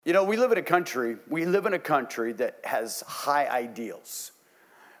You know, we live in a country that has high ideals.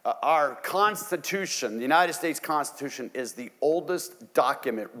 Our Constitution, the United States Constitution, is the oldest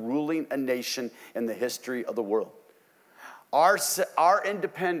document ruling a nation in the history of the world. Our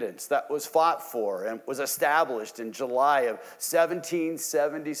independence that was fought for and was established in July of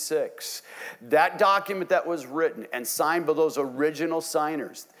 1776, that document that was written and signed by those original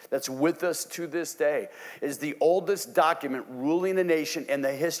signers that's with us to this day is the oldest document ruling a nation in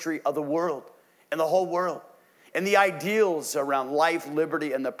the history of the world, in the whole world. And the ideals around life,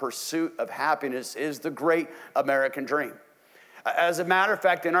 liberty, and the pursuit of happiness is the great American dream. As a matter of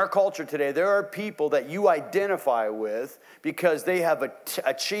fact, in our culture today, there are people that you identify with because they have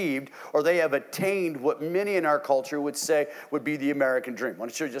achieved or they have attained what many in our culture would say would be the American dream. I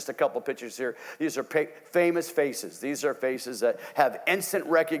want to show you just a couple pictures here. These are famous faces. These are faces that have instant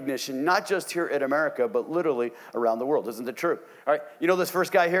recognition, not just here in America, but literally around the world. Isn't it true? All right, you know this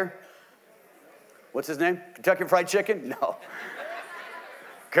first guy here? What's his name? Kentucky Fried Chicken? No.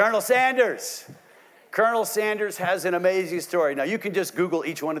 Colonel Sanders. Colonel Sanders has an amazing story. Now, you can just Google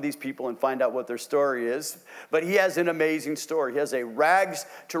each one of these people and find out what their story is, but he has an amazing story. He has a rags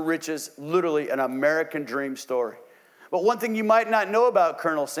to riches, literally an American dream story. But one thing you might not know about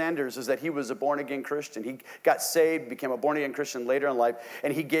Colonel Sanders is that he was a born-again Christian. He got saved, became a born-again Christian later in life,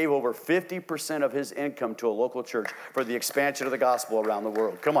 and he gave over 50% of his income to a local church for the expansion of the gospel around the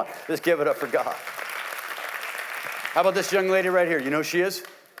world. Come on, let's give it up for God. How about this young lady right here? You know who she is?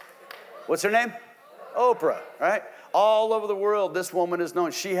 What's her name? Oprah, right? All over the world, this woman is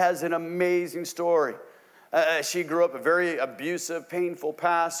known. She has an amazing story. She grew up a very abusive, painful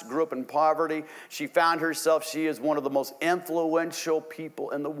past, grew up in poverty. She found herself, she is one of the most influential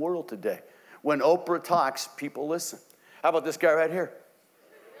people in the world today. When Oprah talks, people listen. How about this guy right here?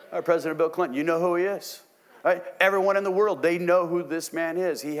 President Bill Clinton. You know who he is. Right? Everyone in the world, they know who this man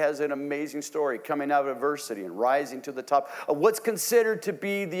is. He has an amazing story coming out of adversity and rising to the top of what's considered to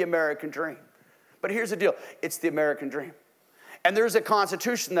be the American dream. But here's the deal. It's the American dream. And there's a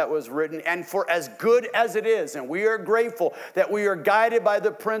Constitution that was written, and for as good as it is, and we are grateful that we are guided by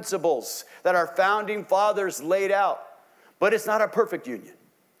the principles that our founding fathers laid out, but it's not a perfect union.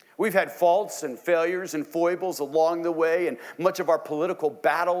 We've had faults and failures and foibles along the way, and much of our political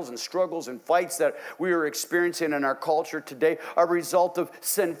battles and struggles and fights that we are experiencing in our culture today are a result of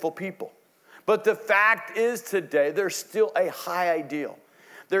sinful people. But the fact is today, there's still a high ideal.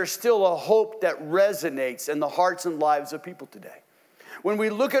 There's still a hope that resonates in the hearts and lives of people today. When we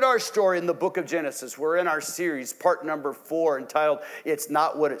look at our story in the book of Genesis, we're in our series, part number 4, entitled, It's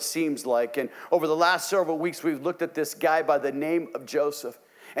Not What It Seems Like. And over the last several weeks, we've looked at this guy by the name of Joseph.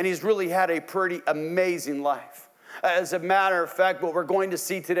 And he's really had a pretty amazing life. As a matter of fact, what we're going to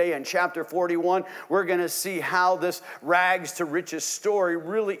see today in chapter 41, we're going to see how this rags to riches story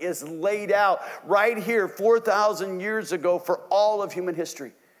really is laid out right here 4,000 years ago for all of human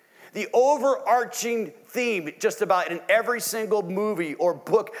history. The overarching theme just about in every single movie or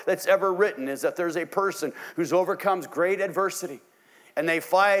book that's ever written is that there's a person who overcomes great adversity. And they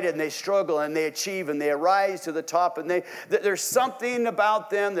fight and they struggle and they achieve and they arise to the top. And there's something about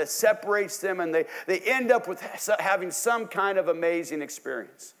them that separates them, and they end up with having some kind of amazing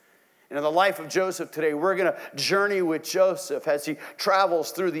experience. And in the life of Joseph today, we're going to journey with Joseph as he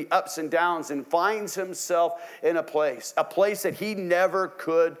travels through the ups and downs and finds himself in a place that he never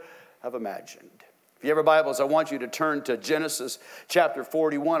could have imagined. If you have your Bibles, I want you to turn to Genesis chapter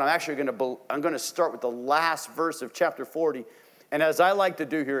 41. I'm going to start with the last verse of chapter 40. And as I like to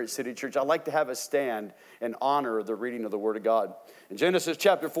do here at City Church, I like to have a stand in honor of the reading of the Word of God. In Genesis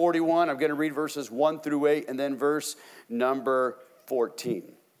chapter 41, I'm going to read verses 1 through 8 and then verse number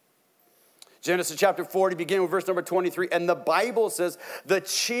 14. Genesis chapter 40, beginning with verse number 23. And the Bible says, the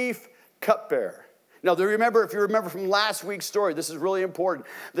chief cupbearer. Now, if you remember from last week's story, this is really important.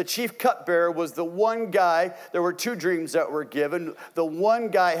 The chief cupbearer was the one guy. There were 2 dreams that were given. The one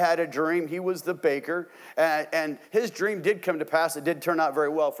guy had a dream. He was the baker. And his dream did come to pass. It did turn out very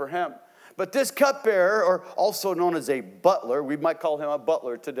well for him. But this cupbearer, or also known as a butler, we might call him a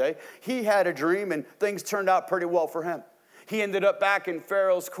butler today, he had a dream and things turned out pretty well for him. He ended up back in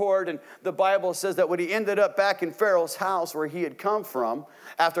Pharaoh's court, and the Bible says that when he ended up back in Pharaoh's house where he had come from,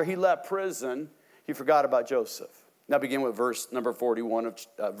 after he left prison, he forgot about Joseph. Now begin with verse number 1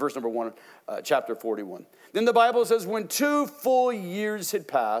 of chapter 41. Then the Bible says, when 2 full years had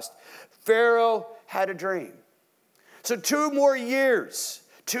passed, Pharaoh had a dream. So 2 more years,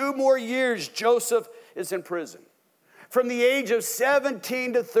 Joseph is in prison. From the age of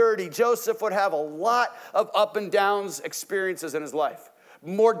 17 to 30, Joseph would have a lot of up and downs experiences in his life.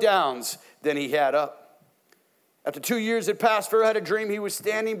 More downs than he had up. After 2 years had passed, Pharaoh had a dream. He was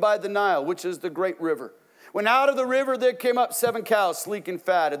standing by the Nile, which is the great river. When out of the river there came up 7 cows, sleek and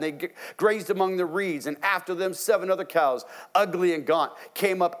fat, and they grazed among the reeds. And after them 7 other cows, ugly and gaunt,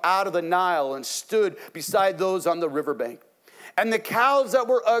 came up out of the Nile and stood beside those on the riverbank. And the cows that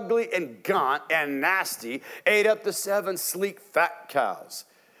were ugly and gaunt and nasty ate up the 7 sleek, fat cows.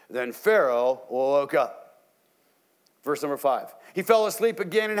 Then Pharaoh woke up. Verse number 5. He fell asleep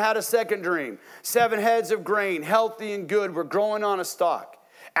again and had a second dream. 7 heads of grain, healthy and good, were growing on a stalk.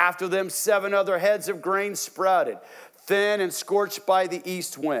 After them 7 other heads of grain sprouted, thin and scorched by the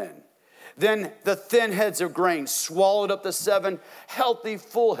east wind. Then the thin heads of grain swallowed up the 7 healthy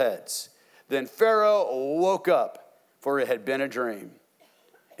full heads. Then Pharaoh woke up, for it had been a dream.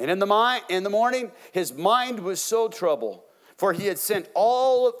 And in the morning, his mind was so troubled, for he had sent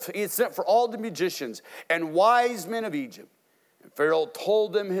for all the magicians and wise men of Egypt. And Pharaoh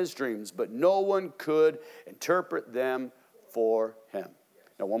told them his dreams, but no one could interpret them for him.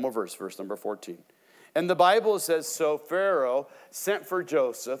 Now, one more verse number 14. And the Bible says, so Pharaoh sent for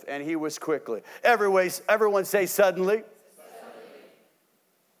Joseph, and he was quickly. Everyone say suddenly.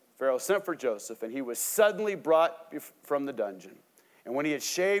 Pharaoh sent for Joseph, and he was suddenly brought from the dungeon. And when he had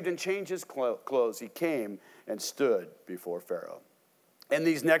shaved and changed his clothes, he came and stood before Pharaoh. In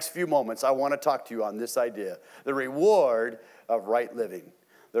these next few moments, I want to talk to you on this idea, the reward of right living.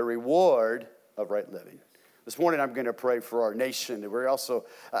 The reward of right living. This morning, I'm going to pray for our nation.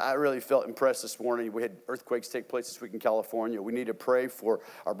 I really felt impressed this morning. We had earthquakes take place this week in California. We need to pray for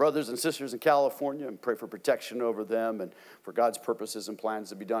our brothers and sisters in California and pray for protection over them and for God's purposes and plans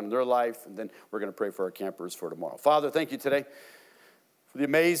to be done in their life. And then we're going to pray for our campers for tomorrow. Father, thank you today for the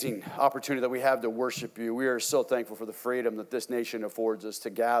amazing opportunity that we have to worship you. We are so thankful for the freedom that this nation affords us to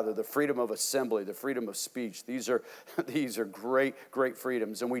gather, the freedom of assembly, the freedom of speech. These are great, great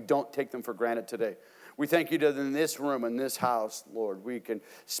freedoms, and we don't take them for granted today. We thank you that in this room, in this house, Lord, we can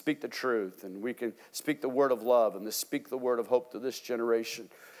speak the truth and we can speak the word of love and speak the word of hope to this generation.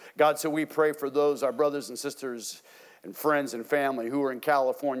 God, so we pray for those, our brothers and sisters and friends and family who are in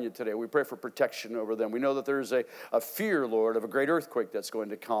California today. We pray for protection over them. We know that there's a fear, Lord, of a great earthquake that's going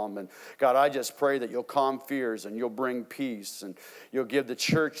to come. And God, I just pray that you'll calm fears and you'll bring peace and you'll give the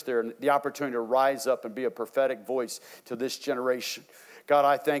church there the opportunity to rise up and be a prophetic voice to this generation. God,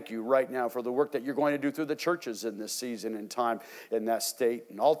 I thank you right now for the work that you're going to do through the churches in this season and time in that state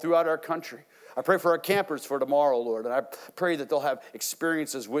and all throughout our country. I pray for our campers for tomorrow, Lord, and I pray that they'll have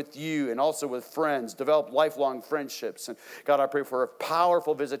experiences with you and also with friends, develop lifelong friendships. And God, I pray for a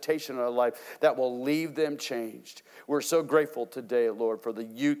powerful visitation in our life that will leave them changed. We're so grateful today, Lord, for the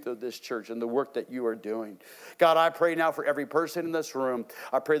youth of this church and the work that you are doing. God, I pray now for every person in this room.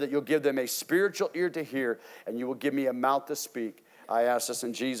 I pray that you'll give them a spiritual ear to hear and you will give me a mouth to speak. I ask this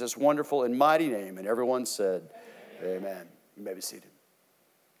in Jesus' wonderful and mighty name. And everyone said, amen. You may be seated.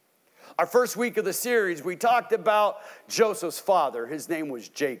 Our first week of the series, we talked about Joseph's father. His name was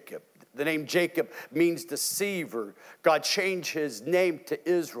Jacob. The name Jacob means deceiver. God changed his name to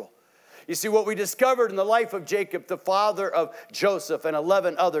Israel. You see, what we discovered in the life of Jacob, the father of Joseph and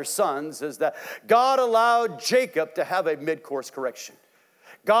 11 other sons, is that God allowed Jacob to have a mid-course correction.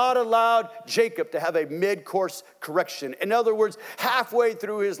 God allowed Jacob to have a mid-course correction. In other words, halfway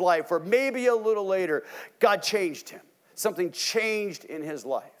through his life, or maybe a little later, God changed him. Something changed in his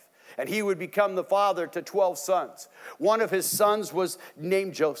life. And he would become the father to 12 sons. One of his sons was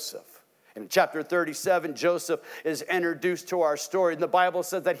named Joseph. In chapter 37, Joseph is introduced to our story. And the Bible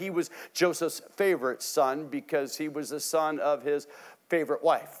says that he was Joseph's favorite son because he was the son of his favorite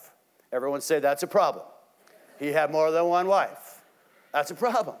wife. Everyone say that's a problem. He had more than one wife. That's a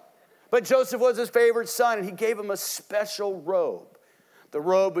problem. But Joseph was his favorite son, and he gave him a special robe. The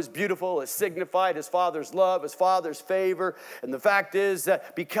robe was beautiful. It signified his father's love, his father's favor. And the fact is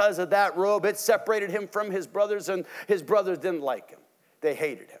that because of that robe, it separated him from his brothers, and his brothers didn't like him. They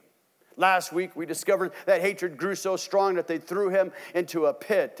hated him. Last week, we discovered that hatred grew so strong that they threw him into a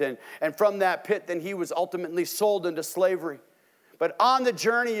pit. And from that pit, then he was ultimately sold into slavery. But on the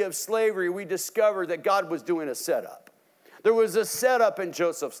journey of slavery, we discovered that God was doing a setup. There was a setup in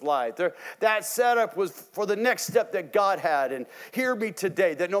Joseph's life. That setup was for the next step that God had. And hear me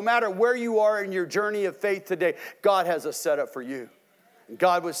today, that no matter where you are in your journey of faith today, God has a setup for you. And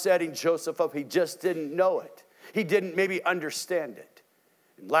God was setting Joseph up. He just didn't know it. He didn't maybe understand it.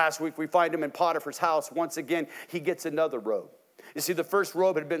 And last week we find him in Potiphar's house. Once again, he gets another robe. You see, the first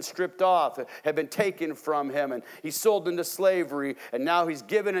robe had been stripped off, had been taken from him, and he's sold into slavery, and now he's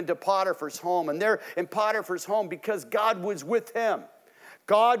given into Potiphar's home. And they're in Potiphar's home because God was with him.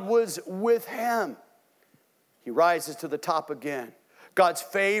 God was with him. He rises to the top again. God's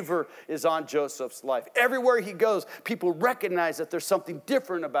favor is on Joseph's life. Everywhere he goes, people recognize that there's something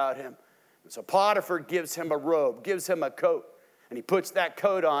different about him. And so Potiphar gives him a robe, gives him a coat, and he puts that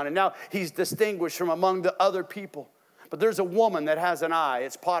coat on, and now he's distinguished from among the other people. But there's a woman that has an eye.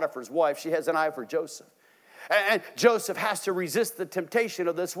 It's Potiphar's wife. She has an eye for Joseph. And Joseph has to resist the temptation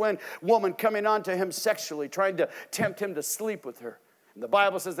of this woman coming on to him sexually, trying to tempt him to sleep with her. And the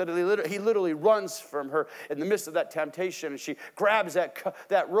Bible says that he literally runs from her in the midst of that temptation, and she grabs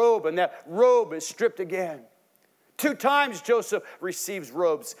that robe, and that robe is stripped again. 2 times Joseph receives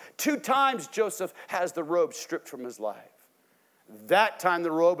robes. 2 times Joseph has the robe stripped from his life. That time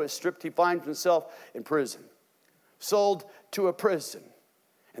the robe is stripped, he finds himself in prison, sold to a prison.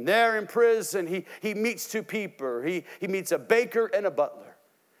 And there in prison, he meets 2 people. He meets a baker and a butler.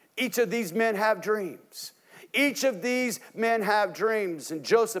 Each of these men have dreams. Each of these men have dreams. And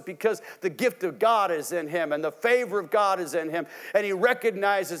Joseph, because the gift of God is in him and the favor of God is in him, and he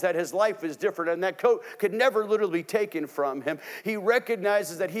recognizes that his life is different and that coat could never literally be taken from him, he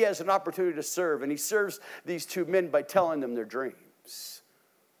recognizes that he has an opportunity to serve, and he serves these 2 men by telling them their dreams.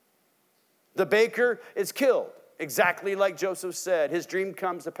 The baker is killed, exactly like Joseph said. His dream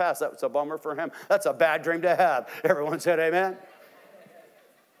comes to pass. That was a bummer for him. That's a bad dream to have. Everyone said amen.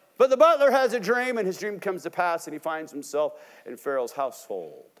 But the butler has a dream, and his dream comes to pass, and he finds himself in Pharaoh's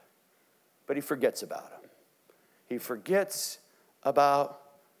household. But he forgets about him. He forgets about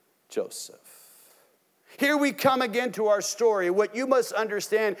Joseph. Here we come again to our story. What you must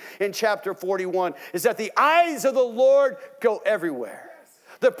understand in chapter 41 is that the eyes of the Lord go everywhere.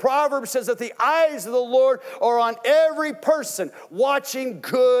 The proverb says that the eyes of the Lord are on every person, watching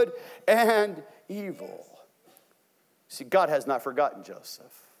good and evil. See, God has not forgotten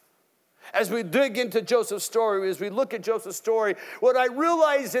Joseph. As we dig into Joseph's story, as we look at Joseph's story, what I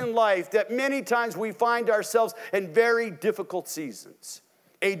realize in life that many times we find ourselves in very difficult seasons.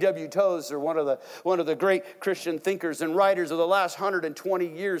 A.W. Tozer, one of the great Christian thinkers and writers of the last 120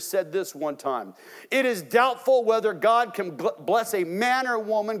 years, said this one time: "It is doubtful whether God can bless a man or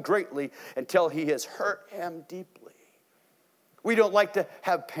woman greatly until he has hurt him deeply." We don't like to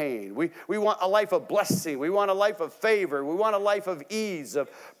have pain. We want a life of blessing. We want a life of favor. We want a life of ease,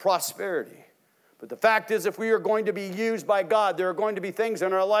 of prosperity. But the fact is, if we are going to be used by God, there are going to be things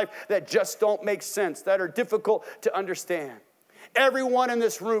in our life that just don't make sense, that are difficult to understand. Everyone in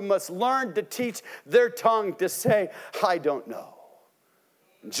this room must learn to teach their tongue to say, "I don't know."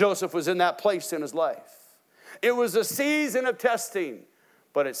 Joseph was in that place in his life. It was a season of testing,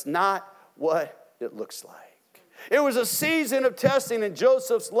 but it's not what it looks like. It was a season of testing in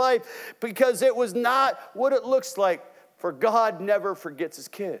Joseph's life because it was not what it looks like. For God never forgets his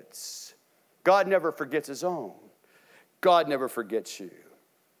kids. God never forgets his own. God never forgets you.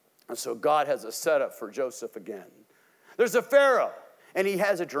 And so God has a setup for Joseph again. There's a Pharaoh, and he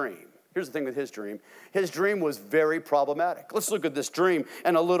has a dream. Here's the thing with his dream. His dream was very problematic. Let's look at this dream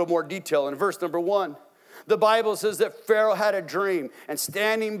in a little more detail. In verse number 1, the Bible says that Pharaoh had a dream, and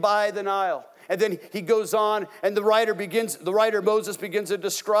standing by the Nile. And then he goes on, and the writer Moses begins to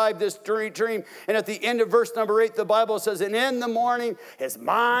describe this dream. And at the end of verse number 8, the Bible says, "And in the morning, his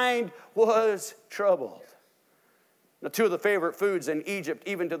mind was troubled." Now, 2 of the favorite foods in Egypt,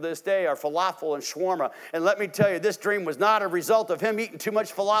 even to this day, are falafel and shawarma. And let me tell you, this dream was not a result of him eating too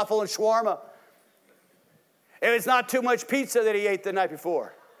much falafel and shawarma. It was not too much pizza that he ate the night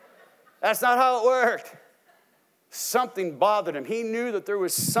before. That's not how it worked. Something bothered him. He knew that there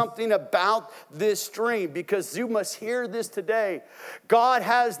was something about this dream, because you must hear this today. God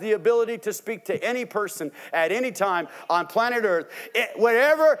has the ability to speak to any person at any time on planet Earth,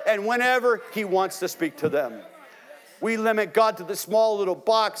 wherever and whenever he wants to speak to them. We limit God to the small little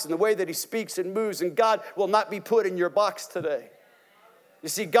box and the way that he speaks and moves, and God will not be put in your box today. You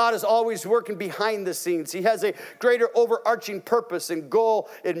see, God is always working behind the scenes. He has a greater overarching purpose and goal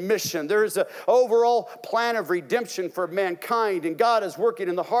and mission. There is an overall plan of redemption for mankind, and God is working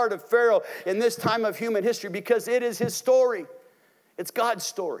in the heart of Pharaoh in this time of human history because it is his story. It's God's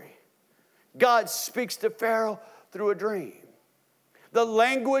story. God speaks to Pharaoh through a dream. The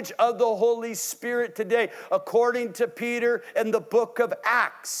language of the Holy Spirit today, according to Peter in the book of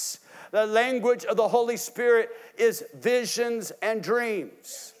Acts, the language of the Holy Spirit is visions and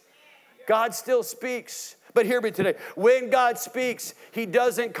dreams. God still speaks. But hear me today. When God speaks, he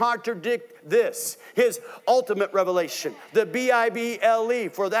doesn't contradict this, his ultimate revelation, the Bible,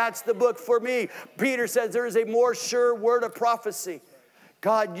 for that's the book for me. Peter says there is a more sure word of prophecy.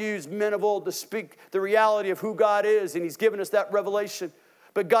 God used men of old to speak the reality of who God is, and he's given us that revelation.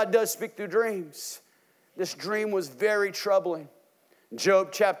 But God does speak through dreams. This dream was very troubling. Job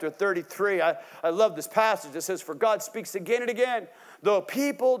chapter 33, I love this passage. It says, for God speaks again and again, though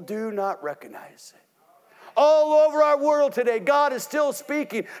people do not recognize it. All over our world today, God is still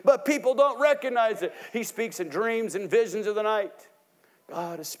speaking, but people don't recognize it. He speaks in dreams and visions of the night.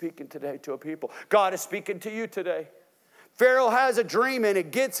 God is speaking today to a people. God is speaking to you today. Pharaoh has a dream and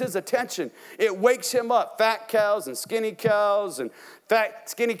it gets his attention. It wakes him up. Fat cows and skinny cows, and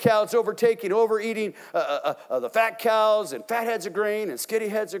skinny cows overeating the fat cows, and fat heads of grain and skinny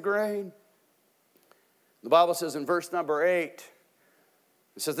heads of grain. The Bible says in verse number 8,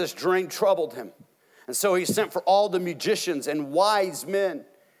 it says this dream troubled him. And so he sent for all the magicians and wise men.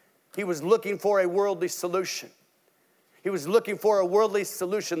 He was looking for a worldly solution. He was looking for a worldly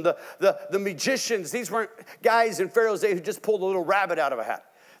solution. The magicians, these weren't guys in Pharaoh's day who just pulled a little rabbit out of a hat.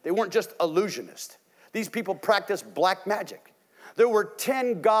 They weren't just illusionists. These people practiced black magic. There were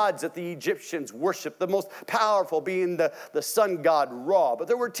 10 gods that the Egyptians worshiped, the most powerful being the sun god Ra. But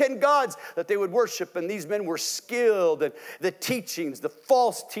there were 10 gods that they would worship, and these men were skilled in the teachings, the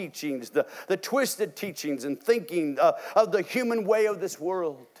false teachings, the twisted teachings and thinking of the human way of this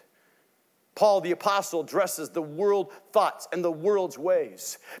world. Paul the apostle addresses the world thoughts and the world's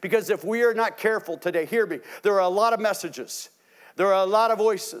ways. Because if we are not careful today, hear me, there are a lot of messages. There are a lot of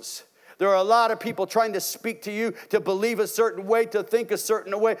voices. There are a lot of people trying to speak to you to believe a certain way, to think a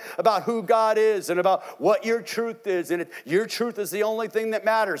certain way about who God is and about what your truth is. And your truth is the only thing that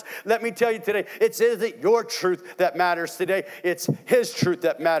matters. Let me tell you today, it isn't your truth that matters today. It's His truth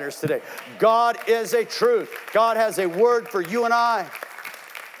that matters today. God is a truth. God has a word for you and I.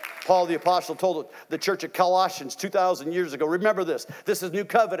 Paul the apostle told the church at Colossians 2,000 years ago, remember this. This is New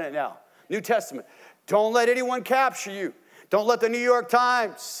Covenant now, New Testament. Don't let anyone capture you. Don't let the New York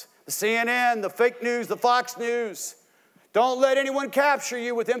Times, the CNN, the fake news, the Fox News. Don't let anyone capture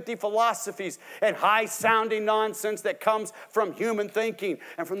you with empty philosophies and high-sounding nonsense that comes from human thinking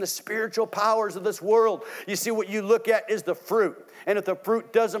and from the spiritual powers of this world. You see, what you look at is the fruit. And if the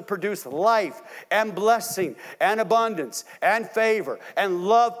fruit doesn't produce life and blessing and abundance and favor and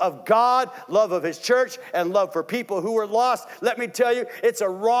love of God, love of His church, and love for people who are lost, let me tell you, it's a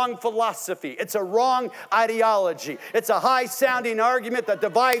wrong philosophy. It's a wrong ideology. It's a high-sounding argument that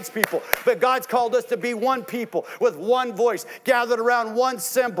divides people. But God's called us to be one people with one voice, gathered around one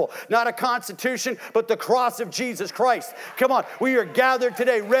symbol, not a constitution, but the cross of Jesus Christ. Come on, we are gathered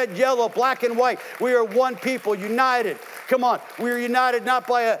today, red, yellow, black, and white. We are one people, united. Come on, we are united not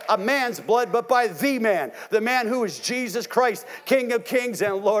by a man's blood, but by the man who is Jesus Christ, King of kings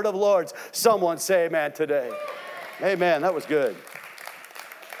and Lord of lords. Someone say amen today. Amen, that was good.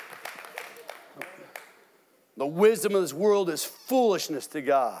 The wisdom of this world is foolishness to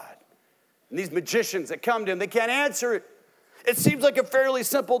God. And these magicians that come to him, they can't answer it. It seems like a fairly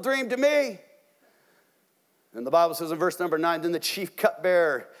simple dream to me. And the Bible says in verse number 9, then the chief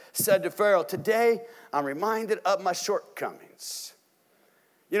cupbearer said to Pharaoh, today I'm reminded of my shortcomings.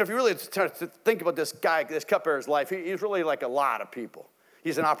 You know, if you really try to think about this guy, this cupbearer's life, he's really like a lot of people.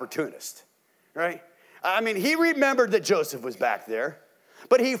 He's an opportunist, right? I mean, he remembered that Joseph was back there,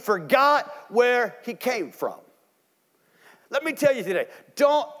 but he forgot where he came from. Let me tell you today,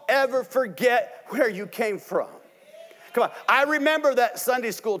 don't ever forget where you came from. Come on, I remember that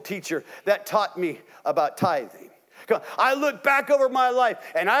Sunday school teacher that taught me about tithing. I look back over my life,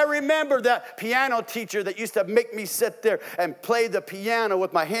 and I remember that piano teacher that used to make me sit there and play the piano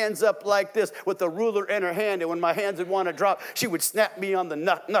with my hands up like this with the ruler in her hand, and when my hands would want to drop, she would snap me on the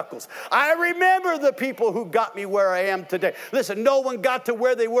knuckles. I remember the people who got me where I am today. Listen, no one got to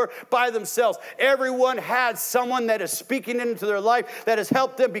where they were by themselves. Everyone had someone that is speaking into their life that has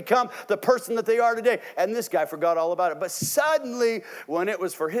helped them become the person that they are today, and this guy forgot all about it. But suddenly, when it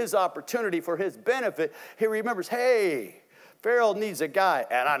was for his opportunity, for his benefit, he remembers, hey, Pharaoh needs a guy,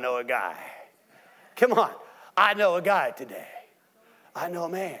 and I know a guy. Come on, I know a guy today. I know a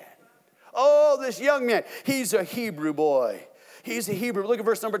man. Oh, this young man, he's a Hebrew boy. He's a Hebrew. Look at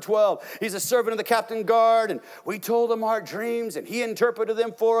verse number 12. He's a servant of the captain guard, and we told him our dreams, and he interpreted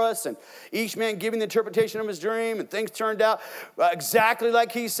them for us, and each man giving the interpretation of his dream, and things turned out exactly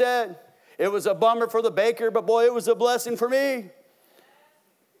like he said. It was a bummer for the baker, but boy, it was a blessing for me.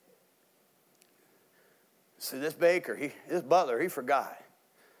 See, this baker, this butler, he forgot.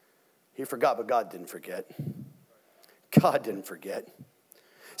 He forgot, but God didn't forget. God didn't forget.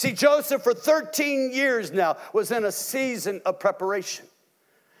 See, Joseph for 13 years now was in a season of preparation.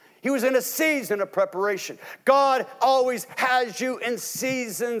 He was in a season of preparation. God always has you in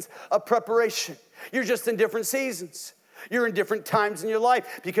seasons of preparation. You're just in different seasons. You're in different times in your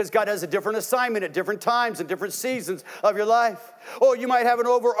life because God has a different assignment at different times and different seasons of your life. Oh, you might have an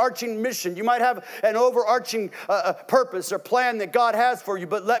overarching mission. You might have an overarching purpose or plan that God has for you.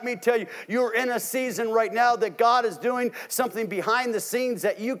 But let me tell you, you're in a season right now that God is doing something behind the scenes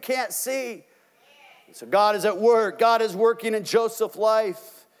that you can't see. So God is at work. God is working in Joseph's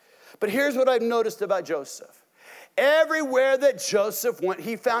life. But here's what I've noticed about Joseph. Everywhere that Joseph went,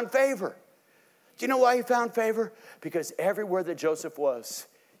 he found favor. Do you know why he found favor? Because everywhere that Joseph was,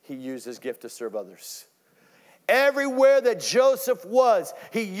 he used his gift to serve others. Everywhere that Joseph was,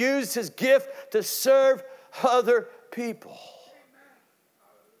 he used his gift to serve other people.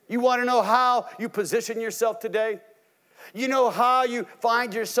 You want to know how you position yourself today? You know how you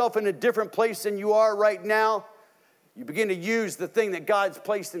find yourself in a different place than you are right now? You begin to use the thing that God's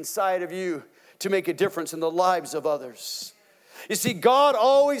placed inside of you to make a difference in the lives of others. You see, God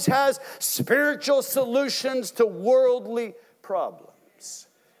always has spiritual solutions to worldly problems.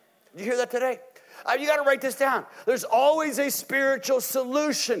 Did you hear that today? You got to write this down. There's always a spiritual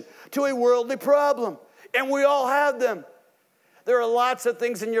solution to a worldly problem, and we all have them. There are lots of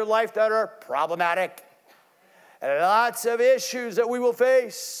things in your life that are problematic, and lots of issues that we will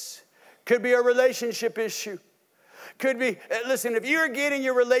face. Could be a relationship issue. Could be, listen, if you're getting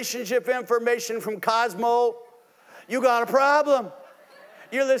your relationship information from Cosmo, you got a problem.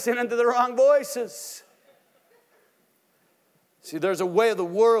 You're listening to the wrong voices. See, there's a way of the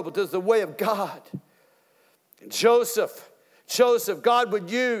world, but there's the way of God. And Joseph, God would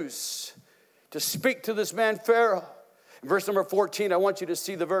use to speak to this man Pharaoh. In verse number 14, I want you to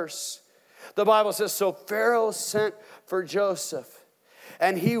see the verse. The Bible says, so Pharaoh sent for Joseph,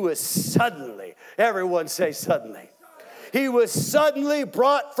 and he was suddenly, everyone say suddenly. He was suddenly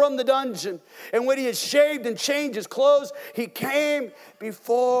brought from the dungeon. And when he had shaved and changed his clothes, he came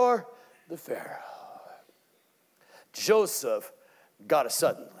before the Pharaoh. Joseph got a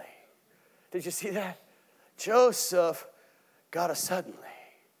suddenly. Did you see that? Joseph got a suddenly.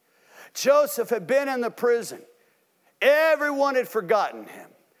 Joseph had been in the prison. Everyone had forgotten him.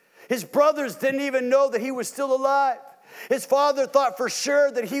 His brothers didn't even know that he was still alive. His father thought for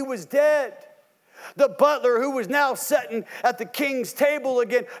sure that he was dead. The butler, who was now sitting at the king's table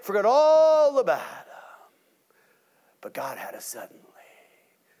again, forgot all about him. But God had a suddenly.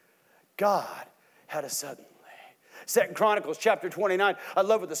 God had a suddenly. 2 Chronicles chapter 29, I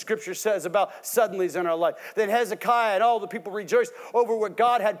love what the scripture says about suddenlies in our life. Then Hezekiah and all the people rejoiced over what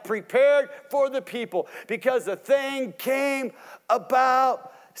God had prepared for the people because the thing came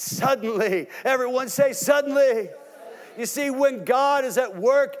about suddenly. Everyone say suddenly. You see, when God is at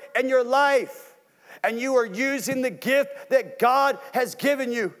work in your life, and you are using the gift that God has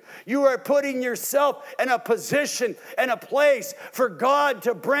given you, you are putting yourself in a position and a place for God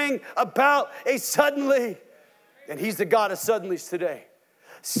to bring about a suddenly. And he's the God of suddenlies today.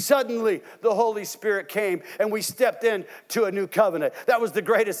 Suddenly, the Holy Spirit came and we stepped into a new covenant. That was the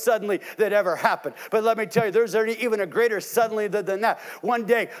greatest suddenly that ever happened. But let me tell you, there's even a greater suddenly than that. One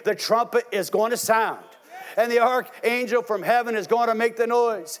day, the trumpet is going to sound. And the archangel from heaven is going to make the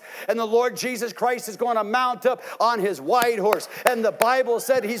noise. And the Lord Jesus Christ is going to mount up on his white horse. And the Bible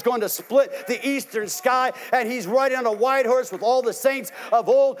said he's going to split the eastern sky. And he's riding on a white horse with all the saints of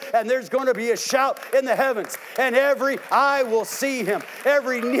old. And there's going to be a shout in the heavens. And every eye will see him.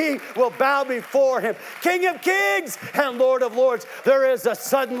 Every knee will bow before him. King of kings and Lord of lords. There is a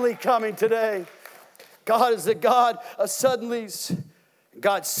suddenly coming today. God is the God of suddenlies.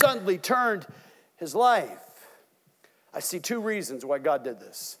 God suddenly turned his life. I see two reasons why God did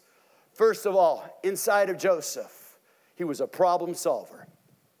this. First of all, inside of Joseph, he was a problem solver.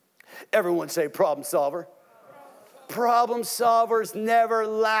 Everyone say problem solver. Problem solvers never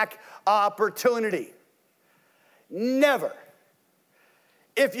lack opportunity. Never.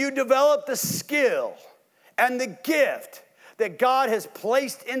 If you develop the skill and the gift that God has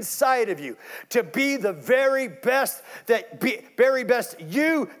placed inside of you to be the very best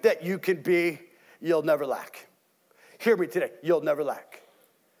you that you can be, you'll never lack. Hear me today. You'll never lack.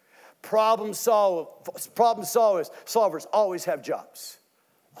 Problem solvers always have jobs.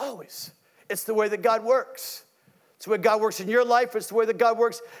 Always. It's the way that God works. It's the way God works in your life. It's the way that God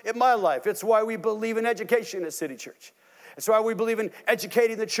works in my life. It's why we believe in education at City Church. It's why we believe in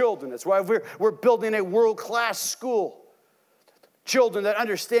educating the children. It's why we're building a world-class school. Children that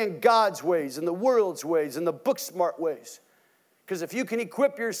understand God's ways and the world's ways and the book-smart ways. Because if you can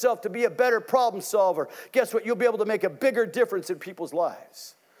equip yourself to be a better problem solver, guess what? You'll be able to make a bigger difference in people's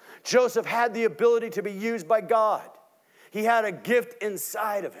lives. Joseph had the ability to be used by God. He had a gift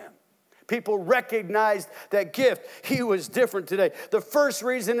inside of him. People recognized that gift. He was different today. The first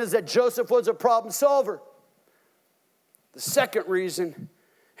reason is that Joseph was a problem solver. The second reason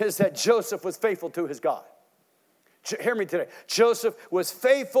is that Joseph was faithful to his God. Hear me today. Joseph was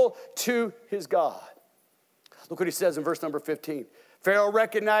faithful to his God. Look what he says in verse number 15. Pharaoh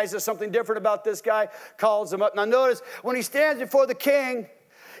recognizes something different about this guy, calls him up. Now notice, when he stands before the king,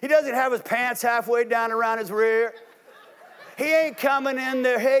 he doesn't have his pants halfway down around his rear. He ain't coming in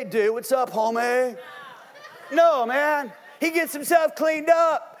there, hey, dude, what's up, homie? No, man. He gets himself cleaned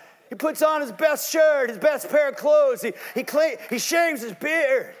up. He puts on his best shirt, his best pair of clothes. He shaves his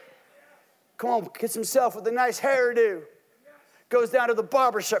beard. Come on, gets himself with a nice hairdo. Goes down to the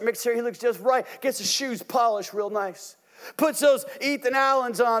barber shop, makes sure he looks just right. Gets his shoes polished real nice. Puts those Ethan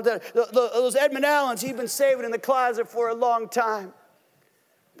Allens on, those Edmund Allens he's been saving in the closet for a long time.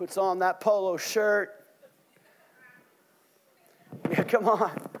 Puts on that polo shirt. Yeah, come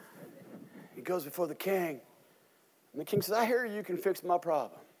on. He goes before the king. And the king says, I hear you can fix my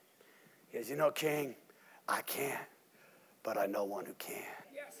problem. He goes, you know, king, I can't, but I know one who can.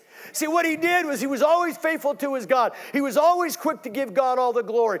 Yes. See, what he did was he was always faithful to his God. He was always quick to give God all the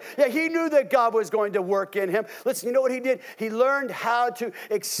glory. Yeah, he knew that God was going to work in him. Listen, you know what he did? He learned how to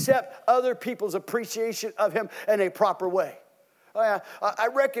accept other people's appreciation of him in a proper way. Oh, yeah, I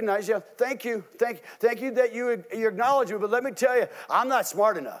recognize you. Thank you that you acknowledge me. But let me tell you, I'm not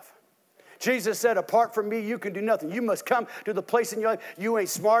smart enough. Jesus said, apart from me, you can do nothing. You must come to the place in your life. You ain't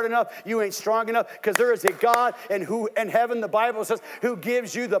smart enough. You ain't strong enough. Because there is a God in heaven, the Bible says, who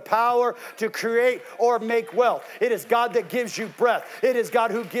gives you the power to create or make wealth. It is God that gives you breath. It is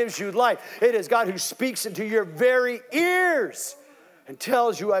God who gives you life. It is God who speaks into your very ears and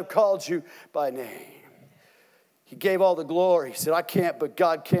tells you, I've called you by name. He gave all the glory. He said, I can't, but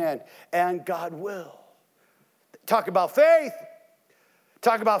God can, and God will. Talk about faith.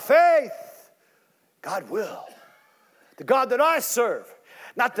 Talk about faith. God will. The God that I serve,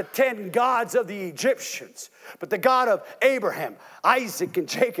 not the 10 gods of the Egyptians, but the God of Abraham, Isaac, and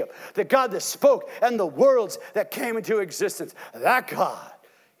Jacob, the God that spoke and the worlds that came into existence, that God,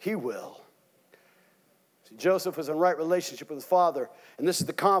 he will. See, Joseph was in right relationship with his father, and this is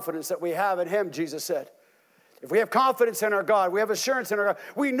the confidence that we have in him, Jesus said. If we have confidence in our God, we have assurance in our God,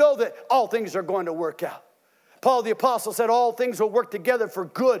 we know that all things are going to work out. Paul the apostle said all things will work together for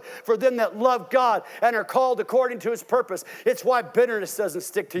good for them that love God and are called according to his purpose. It's why bitterness doesn't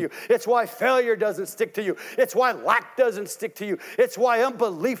stick to you. It's why failure doesn't stick to you. It's why lack doesn't stick to you. It's why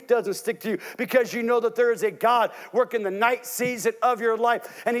unbelief doesn't stick to you, because you know that there is a God working the night season of your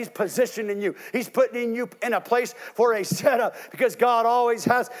life, and he's positioning you. He's putting you in a place for a setup, because God always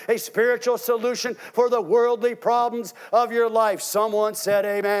has a spiritual solution for the worldly problems of your life. Someone said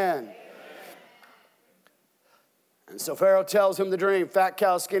amen. And so Pharaoh tells him the dream, fat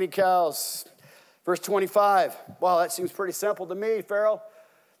cows, skinny cows. Verse 25, wow, that seems pretty simple to me, Pharaoh.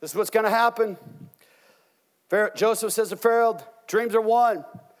 This is what's going to happen. Joseph says to Pharaoh, dreams are one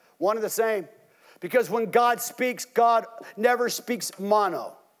and the same. Because when God speaks, God never speaks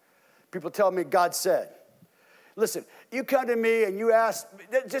mono. People tell me God said. Listen, you come to me and you ask,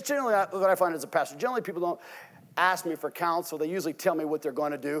 just generally what I find as a pastor, generally people don't ask me for counsel. They usually tell me what they're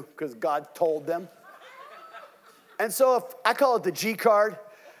going to do because God told them. And so if I call it the G card.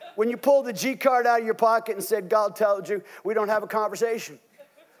 When you pull the G card out of your pocket and said, God told you, we don't have a conversation.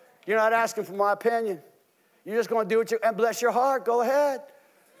 You're not asking for my opinion. You're just going to do what and bless your heart. Go ahead.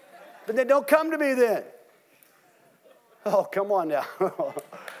 But then don't come to me then. Oh, come on now.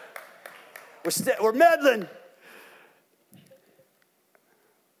 We're meddling.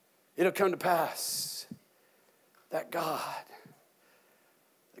 It'll come to pass that God,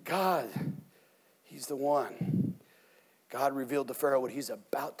 he's the one. God revealed to Pharaoh what he's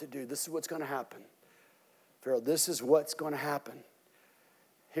about to do. This is what's going to happen. Pharaoh, this is what's going to happen.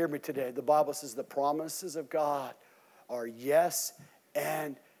 Hear me today. The Bible says the promises of God are yes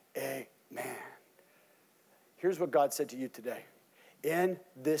and amen. Here's what God said to you today. In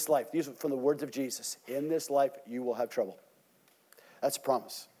this life, these are from the words of Jesus, in this life you will have trouble. That's a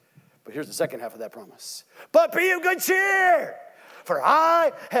promise. But here's the second half of that promise. But be of good cheer, for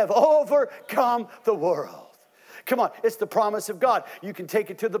I have overcome the world. Come on, it's the promise of God. You can take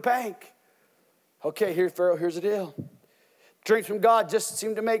it to the bank. Okay, here, Pharaoh, here's the deal. Dreams from God just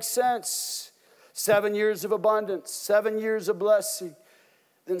seem to make sense. 7 years of abundance, 7 years of blessing,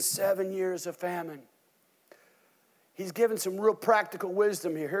 then 7 years of famine. He's given some real practical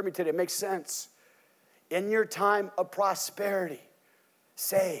wisdom here. Hear me today, it makes sense. In your time of prosperity,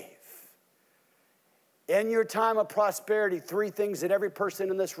 save. In your time of prosperity, 3 things that every person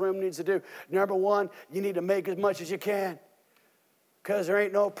in this room needs to do. Number 1, you need to make as much as you can, because there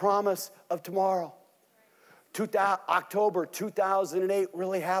ain't no promise of tomorrow. October 2008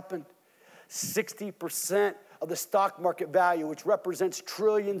 really happened. 60% of the stock market value, which represents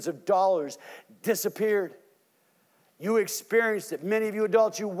trillions of dollars, disappeared. You experienced it. Many of you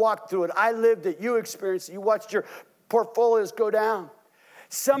adults, you walked through it. I lived it. You experienced it. You watched your portfolios go down.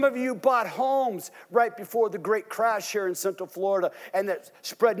 Some of you bought homes right before the great crash here in Central Florida, and that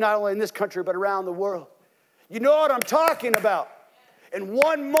spread not only in this country but around the world. You know what I'm talking about. In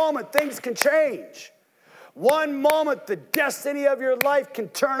one moment, things can change. One moment, the destiny of your life can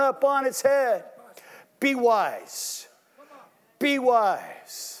turn up on its head. Be wise. Be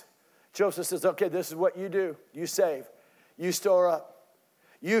wise. Joseph says, okay, this is what you do. You save. You store up.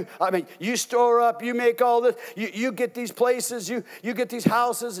 You store up, you make all this, you get these places, you get these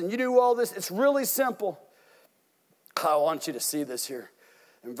houses, and you do all this. It's really simple. I want you to see this here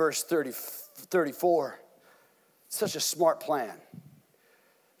in verse 34. Such a smart plan.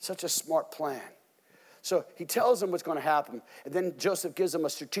 Such a smart plan. So he tells them what's going to happen, and then Joseph gives them a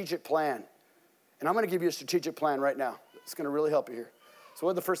strategic plan. And I'm going to give you a strategic plan right now. It's going to really help you here. So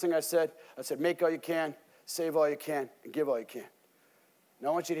what was the first thing I said? I said, make all you can, save all you can, and give all you can. Now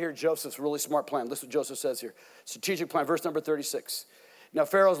I want you to hear Joseph's really smart plan. Listen what Joseph says here. Strategic plan, verse number 36. Now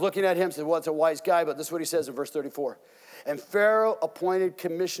Pharaoh's looking at him and said, well, it's a wise guy, but this is what he says in verse 34. And Pharaoh appointed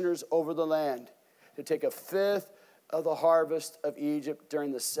commissioners over the land to take a fifth of the harvest of Egypt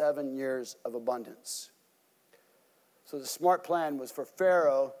during the 7 years of abundance. So the smart plan was for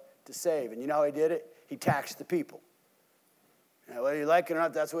Pharaoh to save. And you know how he did it? He taxed the people. Now, whether you like it or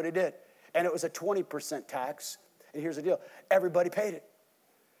not, that's what he did. And it was a 20% tax. And here's the deal. Everybody paid it.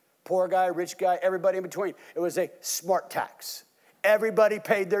 Poor guy, rich guy, everybody in between. It was a smart tax. Everybody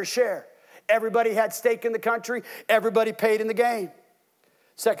paid their share. Everybody had stake in the country. Everybody paid in the game.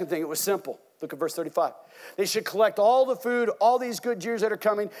 Second thing, it was simple. Look at verse 35. They should collect all the food, all these good years that are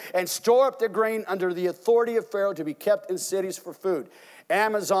coming, and store up their grain under the authority of Pharaoh to be kept in cities for food.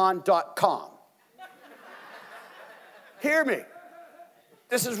 Amazon.com. Hear me.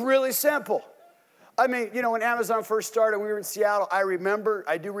 This is really simple. I mean, you know, when Amazon first started, we were in Seattle, I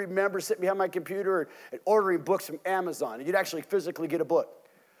do remember sitting behind my computer and ordering books from Amazon. And you'd actually physically get a book.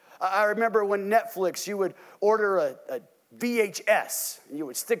 I remember when Netflix, you would order a VHS, and you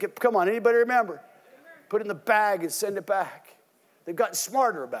would stick it, come on, anybody remember? Put it in the bag and send it back. They've gotten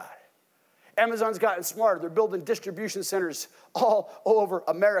smarter about it. Amazon's gotten smarter. They're building distribution centers all over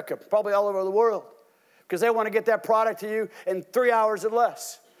America, probably all over the world, because they want to get that product to you in 3 hours or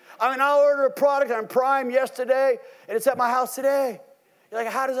less. I mean, I ordered a product on Prime yesterday, and it's at my house today. You're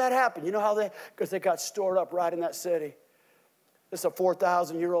like, how does that happen? You know how because they got stored up right in that city. This is a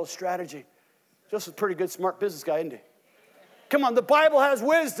 4,000-year-old strategy. Joseph's a pretty good, smart business guy, isn't he? Come on, the Bible has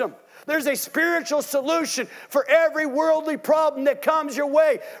wisdom. There's a spiritual solution for every worldly problem that comes your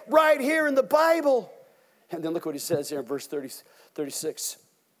way right here in the Bible. And then look what he says here in verse 36.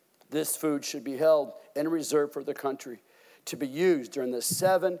 This food should be held in reserve for the country to be used during the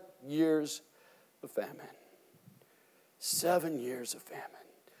 7 years of famine. 7 years of famine.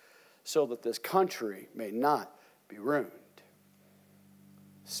 So that this country may not be ruined.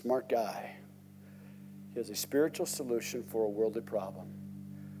 Smart guy. He has a spiritual solution for a worldly problem.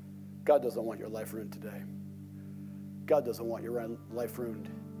 God doesn't want your life ruined today. God doesn't want your life ruined.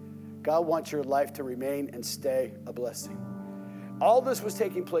 God wants your life to remain and stay a blessing. All this was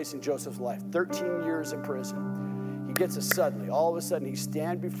taking place in Joseph's life. 13 years in prison. He gets it suddenly. All of a sudden, he's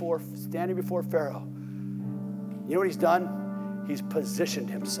standing before Pharaoh. You know what he's done? He's positioned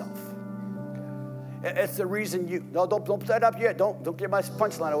himself. It's the reason don't put that up yet. Don't get my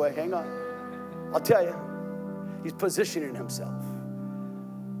punchline away. Hang on. I'll tell you. He's positioning himself.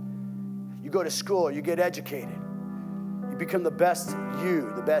 You go to school, you get educated. You become the best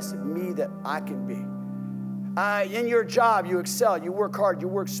you, the best me that I can be. In your job, you excel. You work hard. You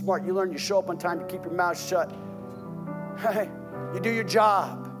work smart. You learn. You show up on time. You keep your mouth shut. You do your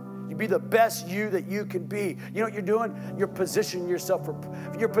job. You be the best you that you can be. You know what you're doing? You're positioning yourself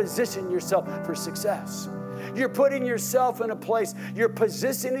for success. You're putting yourself in a place. You're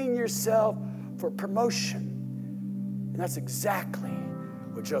positioning yourself for promotion. And that's exactly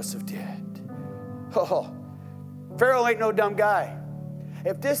what Joseph did. Oh, Pharaoh ain't no dumb guy.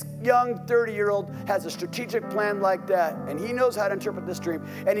 If this young 30-year-old has a strategic plan like that, and he knows how to interpret this dream,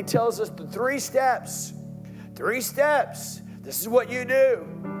 and he tells us the 3 steps, this is what you do.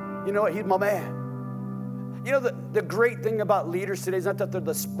 You know what? He's my man. You know, the great thing about leaders today is not that they're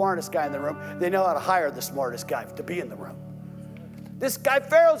the smartest guy in the room. They know how to hire the smartest guy to be in the room. This guy,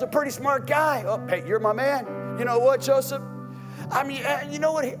 Pharaoh's a pretty smart guy. Oh, hey, you're my man. You know what, Joseph? I mean, you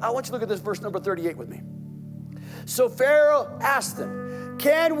know what? I want you to look at this verse number 38 with me. So Pharaoh asked them,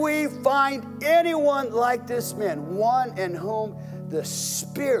 can we find anyone like this man, one in whom the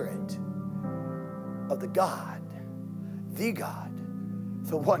Spirit of the God the God,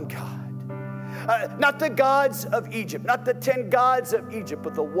 the one God. Not the gods of Egypt, not the 10 gods of Egypt,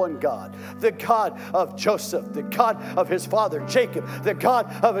 but the one God. The God of Joseph, the God of his father Jacob, the God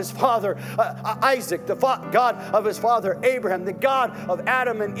of his father Isaac, the God of his father Abraham, the God of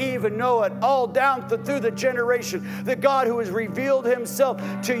Adam and Eve and Noah, all down through the generation. The God who has revealed himself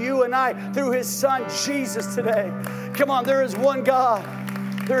to you and I through his son Jesus today. Come on, there is one God.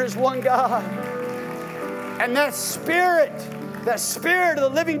 There is one God. And that Spirit of the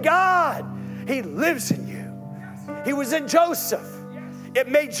living God, he lives in you. He was in Joseph. It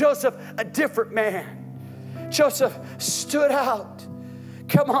made Joseph a different man. Joseph stood out.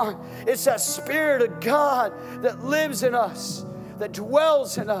 Come on. It's that Spirit of God that lives in us, that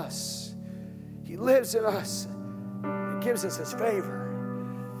dwells in us. He lives in us. It gives us his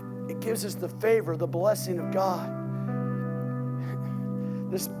favor. It gives us the favor, the blessing of God.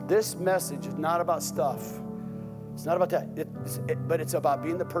 This message is not about stuff. It's not about that, but it's about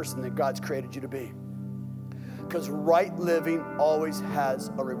being the person that God's created you to be. Because right living always has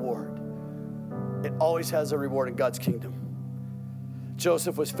a reward. It always has a reward in God's kingdom.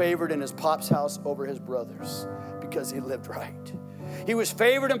 Joseph was favored in his pop's house over his brothers because he lived right. He was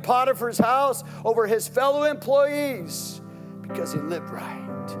favored in Potiphar's house over his fellow employees because he lived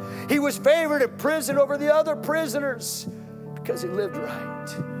right. He was favored in prison over the other prisoners because he lived right.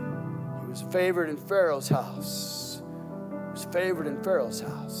 He was favored in Pharaoh's house. Was favored in Pharaoh's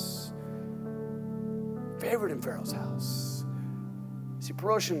house. Favored in Pharaoh's house. See,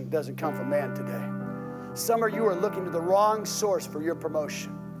 promotion doesn't come from man today. Some of you are looking to the wrong source for your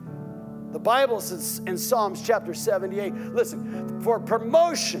promotion. The Bible says in Psalms chapter 78, listen, for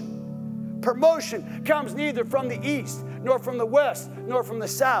promotion comes neither from the east, nor from the west, nor from the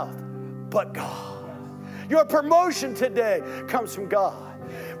south, but God. Your promotion today comes from God.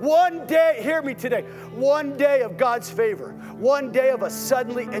 One day, hear me today, one day of God's favor, one day of a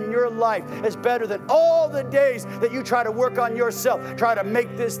suddenly in your life is better than all the days that you try to work on yourself, try to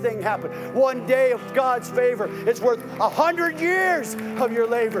make this thing happen. One day of God's favor is worth 100 years of your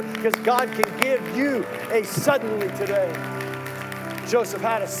labor because God can give you a suddenly today. Joseph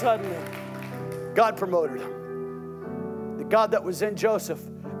had a suddenly. God promoted him. The God that was in Joseph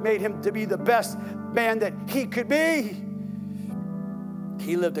made him to be the best man that he could be.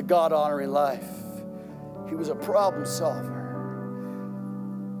 He lived a God-honoring life. He was a problem solver.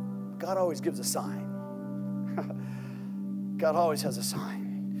 God always gives a sign. God always has a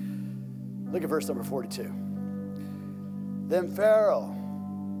sign. Look at verse number 42. Then Pharaoh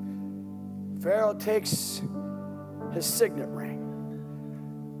takes his signet ring.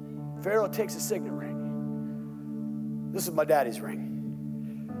 Pharaoh takes his signet ring. This is my daddy's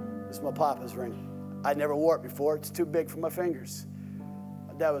ring. This is my papa's ring. I never wore it before. It's too big for my fingers.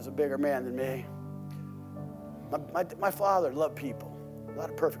 My dad was a bigger man than me. My father loved people. Not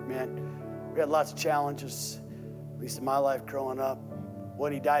a perfect man. We had lots of challenges, at least in my life growing up.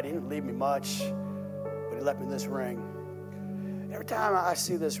 When he died, he didn't leave me much, but he left me this ring. Every time I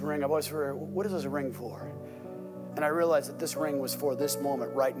see this ring, I've always wondered, what is this ring for? And I realized that this ring was for this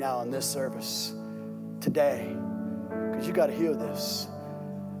moment right now in this service, today, because you got to hear this.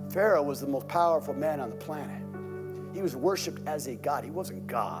 Pharaoh was the most powerful man on the planet. He was worshipped as a god. He wasn't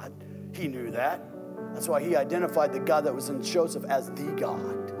God. He knew that. That's why he identified the God that was in Joseph as the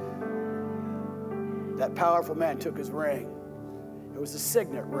God. That powerful man took his ring. It was a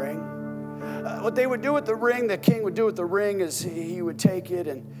signet ring. What they would do with the ring, the king would do with the ring, is he would take it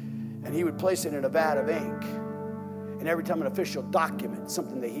and he would place it in a vat of ink. And every time an official document,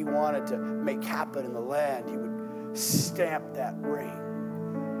 something that he wanted to make happen in the land, he would stamp that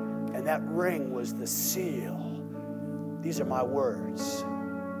ring. And that ring was the seal. These are my words.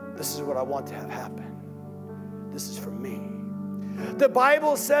 This is what I want to have happen. This is for me. The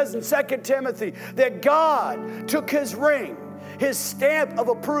Bible says in 2 Timothy that God took his ring, his stamp of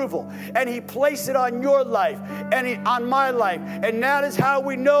approval, and he placed it on your life and on my life. And that is how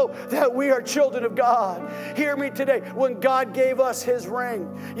we know that we are children of God. Hear me today. When God gave us his ring,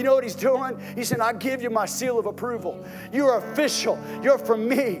 you know what he's doing? He said, I give you my seal of approval. You're official. You're from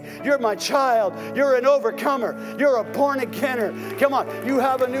me. You're my child. You're an overcomer. You're a born againer. Come on. You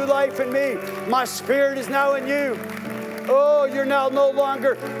have a new life in me. My spirit is now in you. Oh, you're now no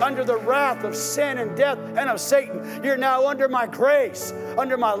longer under the wrath of sin and death and of Satan. You're now under my grace,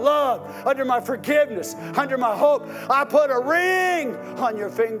 under my love, under my forgiveness, under my hope. I put a ring on your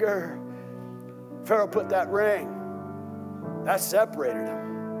finger. Pharaoh put that ring. That separated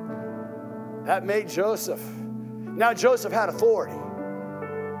him. That made Joseph. Now Joseph had authority.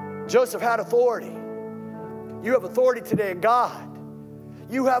 Joseph had authority. You have authority today in God.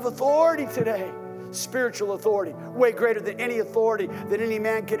 You have authority today. spiritual authority, way greater than any authority that any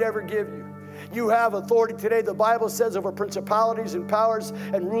man could ever give you. You have authority today, the Bible says, over principalities and powers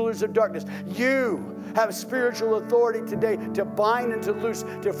and rulers of darkness. You have spiritual authority today to bind and to loose,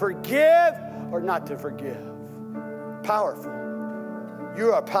 to forgive or not to forgive. Powerful.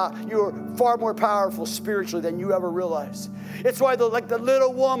 You are far more powerful spiritually than you ever realize. It's why like the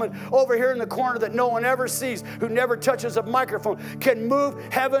little woman over here in the corner that no one ever sees, who never touches a microphone, can move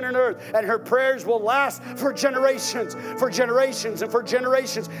heaven and earth, and her prayers will last for generations, and for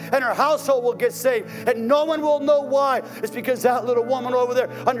generations, and her household will get saved, and no one will know why. It's because that little woman over there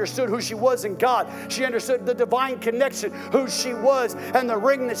understood who she was in God. She understood the divine connection, who she was, and the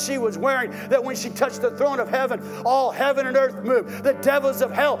ring that she was wearing, that when she touched the throne of heaven, all heaven and earth moved. The devils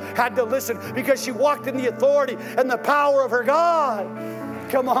of hell had to listen because she walked in the authority and the power of her God.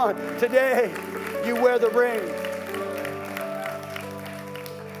 Come on, today you wear the ring.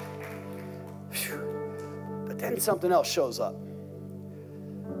 Whew. But then something else shows up.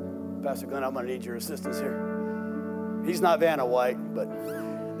 Pastor Glenn, I'm going to need your assistance here. He's not Vanna White, but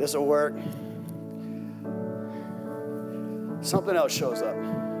this will work. Something else shows up.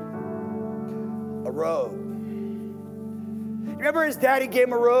 A robe. Remember his daddy gave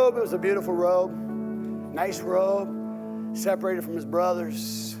him a robe? It was a beautiful robe. Nice robe. Separated from his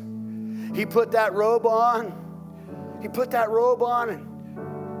brothers. He put that robe on. But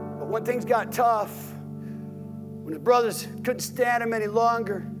when things got tough, when his brothers couldn't stand him any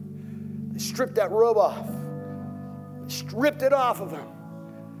longer, they stripped that robe off. They stripped it off of him.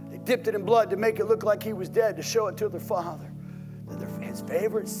 They dipped it in blood to make it look like he was dead, to show it to their father that his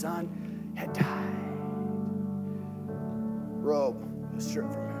favorite son had died. Robe was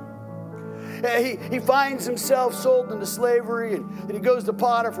stripped from him. He finds himself sold into slavery, and he goes to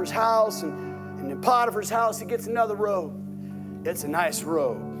Potiphar's house, and in Potiphar's house he gets another robe. It's a nice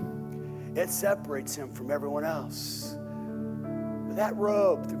robe. It separates him from everyone else. But that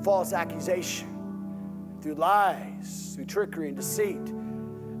robe, through false accusation, through lies, through trickery and deceit,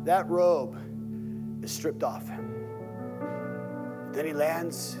 that robe is stripped off him. Then he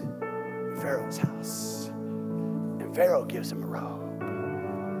lands in Pharaoh's house. Pharaoh gives him a robe,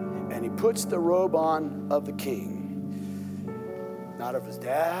 and he puts the robe on of the king, not of his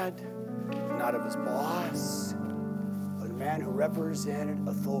dad, not of his boss, but a man who represented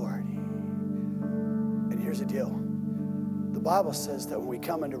authority. And here's the deal. The Bible says that when we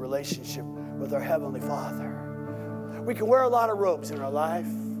come into relationship with our Heavenly Father, we can wear a lot of robes in our life.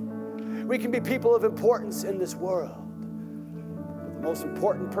 We can be people of importance in this world, but the most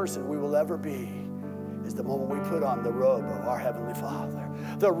important person we will ever be is the moment we put on the robe of our Heavenly Father,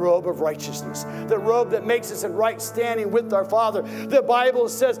 the robe of righteousness, the robe that makes us in right standing with our Father. The Bible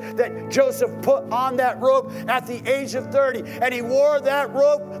says that Joseph put on that robe at the age of 30, and he wore that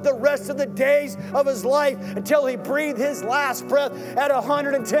robe the rest of the days of his life until he breathed his last breath at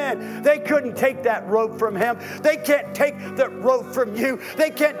 110. They couldn't take that robe from him. They can't take the robe from you. They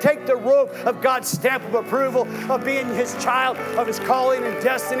can't take the robe of God's stamp of approval, of being his child, of his calling and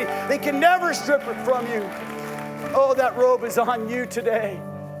destiny. They can never strip it from you. Oh, that robe is on you today.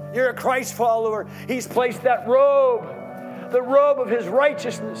 You're a Christ follower. He's placed that robe, the robe of his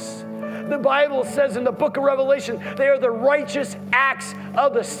righteousness. The Bible says in the book of Revelation, they are the righteous acts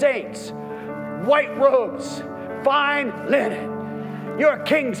of the saints. White robes, fine linen. You're a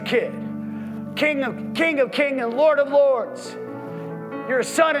king's kid, King of kings and Lord of lords. You're a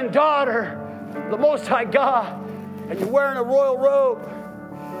son and daughter of the Most High God, and you're wearing a royal robe.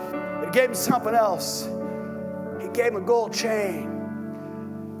 But he gave him something else. He gave him a gold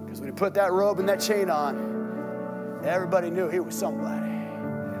chain. Because when he put that robe and that chain on, everybody knew he was somebody.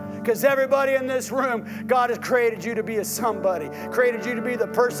 Because everybody in this room, God has created you to be a somebody. Created you to be the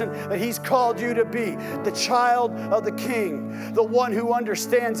person that he's called you to be. The child of the King. The one who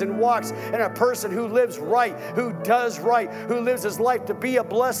understands and walks, and a person who lives right, who does right, who lives his life to be a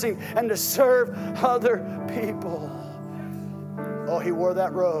blessing and to serve other people. Oh, he wore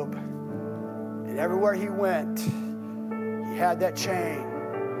that robe. And everywhere he went, he had that chain.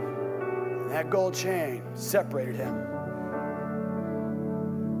 And that gold chain separated him.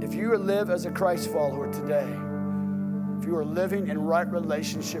 If you live as a Christ follower today, if you are living in right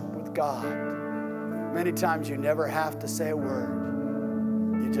relationship with God, many times you never have to say a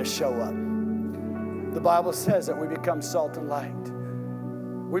word. You just show up. The Bible says that we become salt and light.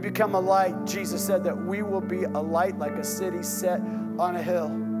 We become a light. Jesus said that we will be a light like a city set on a hill.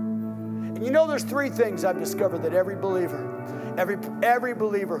 And you know, there's three things I've discovered that every believer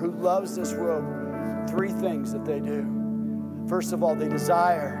who loves this robe, three things that they do. First of all, they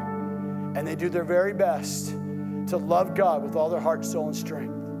desire and they do their very best to love God with all their heart, soul, and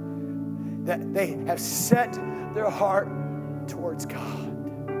strength. that they have set their heart towards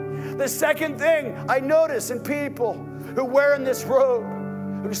God. The second thing I notice in people who wear in this robe,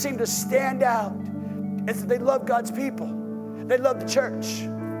 who seem to stand out, is that they love God's people. They love the church.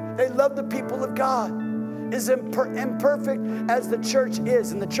 They love the people of God. As imperfect as the church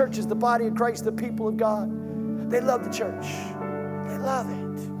is, and the church is the body of Christ, the people of God, they love the church. They love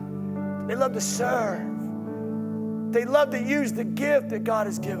it. They love to serve. They love to use the gift that God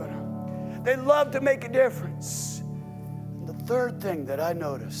has given them. They love to make a difference. And the third thing that I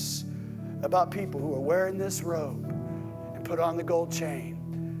notice about people who are wearing this robe and put on the gold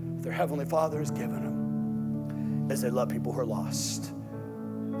chain their Heavenly Father has given them is they love people who are lost.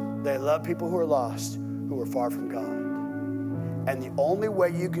 They love people who are lost, who are far from God. And the only way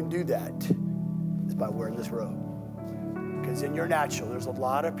you can do that is by wearing this robe. Because in your natural, there's a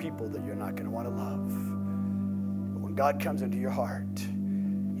lot of people that you're not going to want to love. But when God comes into your heart,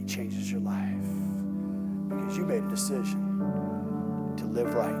 He changes your life. Because you made a decision to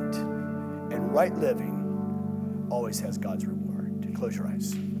live right. And right living always has God's reward. Close your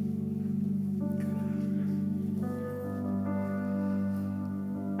eyes.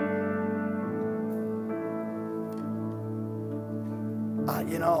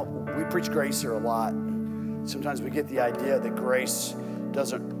 We preach grace here a lot. Sometimes we get the idea that grace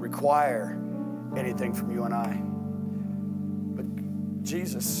doesn't require anything from you and I. But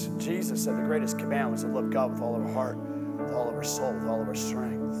Jesus said the greatest command was to love God with all of our heart, with all of our soul, with all of our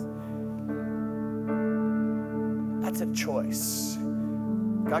strength. That's a choice.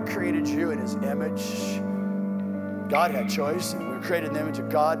 God created you in His image. God had choice, and we were created in the image of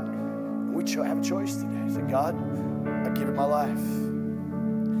God. And we have a choice today. Say, God, I give you my life.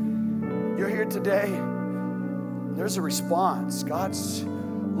 You're here today. There's a response. God's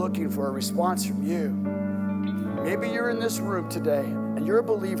looking for a response from you. Maybe you're in this room today, and you're a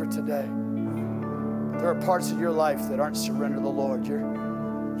believer today. There are parts of your life that aren't surrendered to the Lord.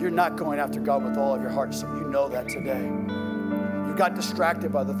 You're not going after God with all of your heart, so you know that today. You got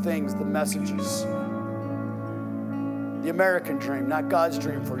distracted by the things, the messages. The American dream, not God's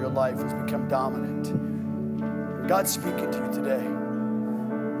dream for your life, has become dominant. God's speaking to you today.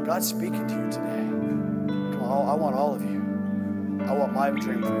 God's speaking to you today. Come on, I want all of you. I want my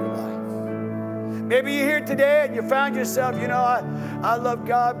dream for your life. Maybe you're here today and you found yourself, I love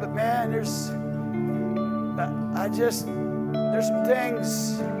God, but man, there's some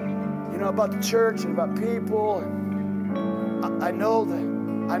things, about the church and about people. And I know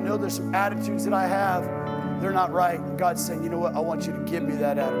there's some attitudes that I have. They're not right. And God's saying, you know what? I want you to give me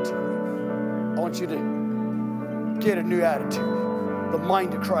that attitude. I want you to get a new attitude. The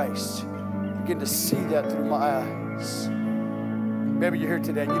mind of Christ. Begin to see that through my eyes. Maybe you're here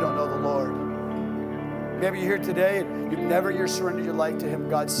today and you don't know the Lord. Maybe you're here today and you've surrendered your life to Him.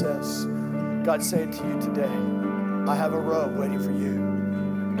 God's saying to you today, I have a robe waiting for you.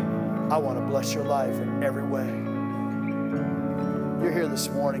 I want to bless your life in every way. You're here this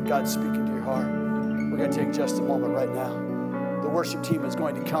morning. God's speaking to your heart. We're going to take just a moment right now. The worship team is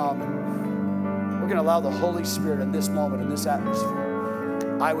going to come. And we're going to allow the Holy Spirit in this moment, in this atmosphere.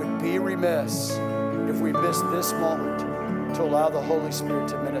 I would be remiss if we missed this moment to allow the Holy Spirit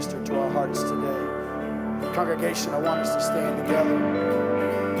to minister to our hearts today. Congregation, I want us to stand together.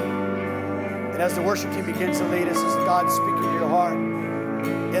 And as the worship team begins to lead us, as God is speaking to your heart,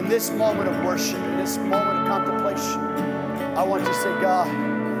 in this moment of worship, in this moment of contemplation, I want you to say, God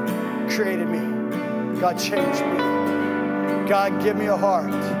created me. God changed me. God, give me a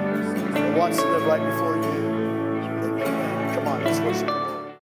heart that wants to live right before you. Amen. Come on, let's worship.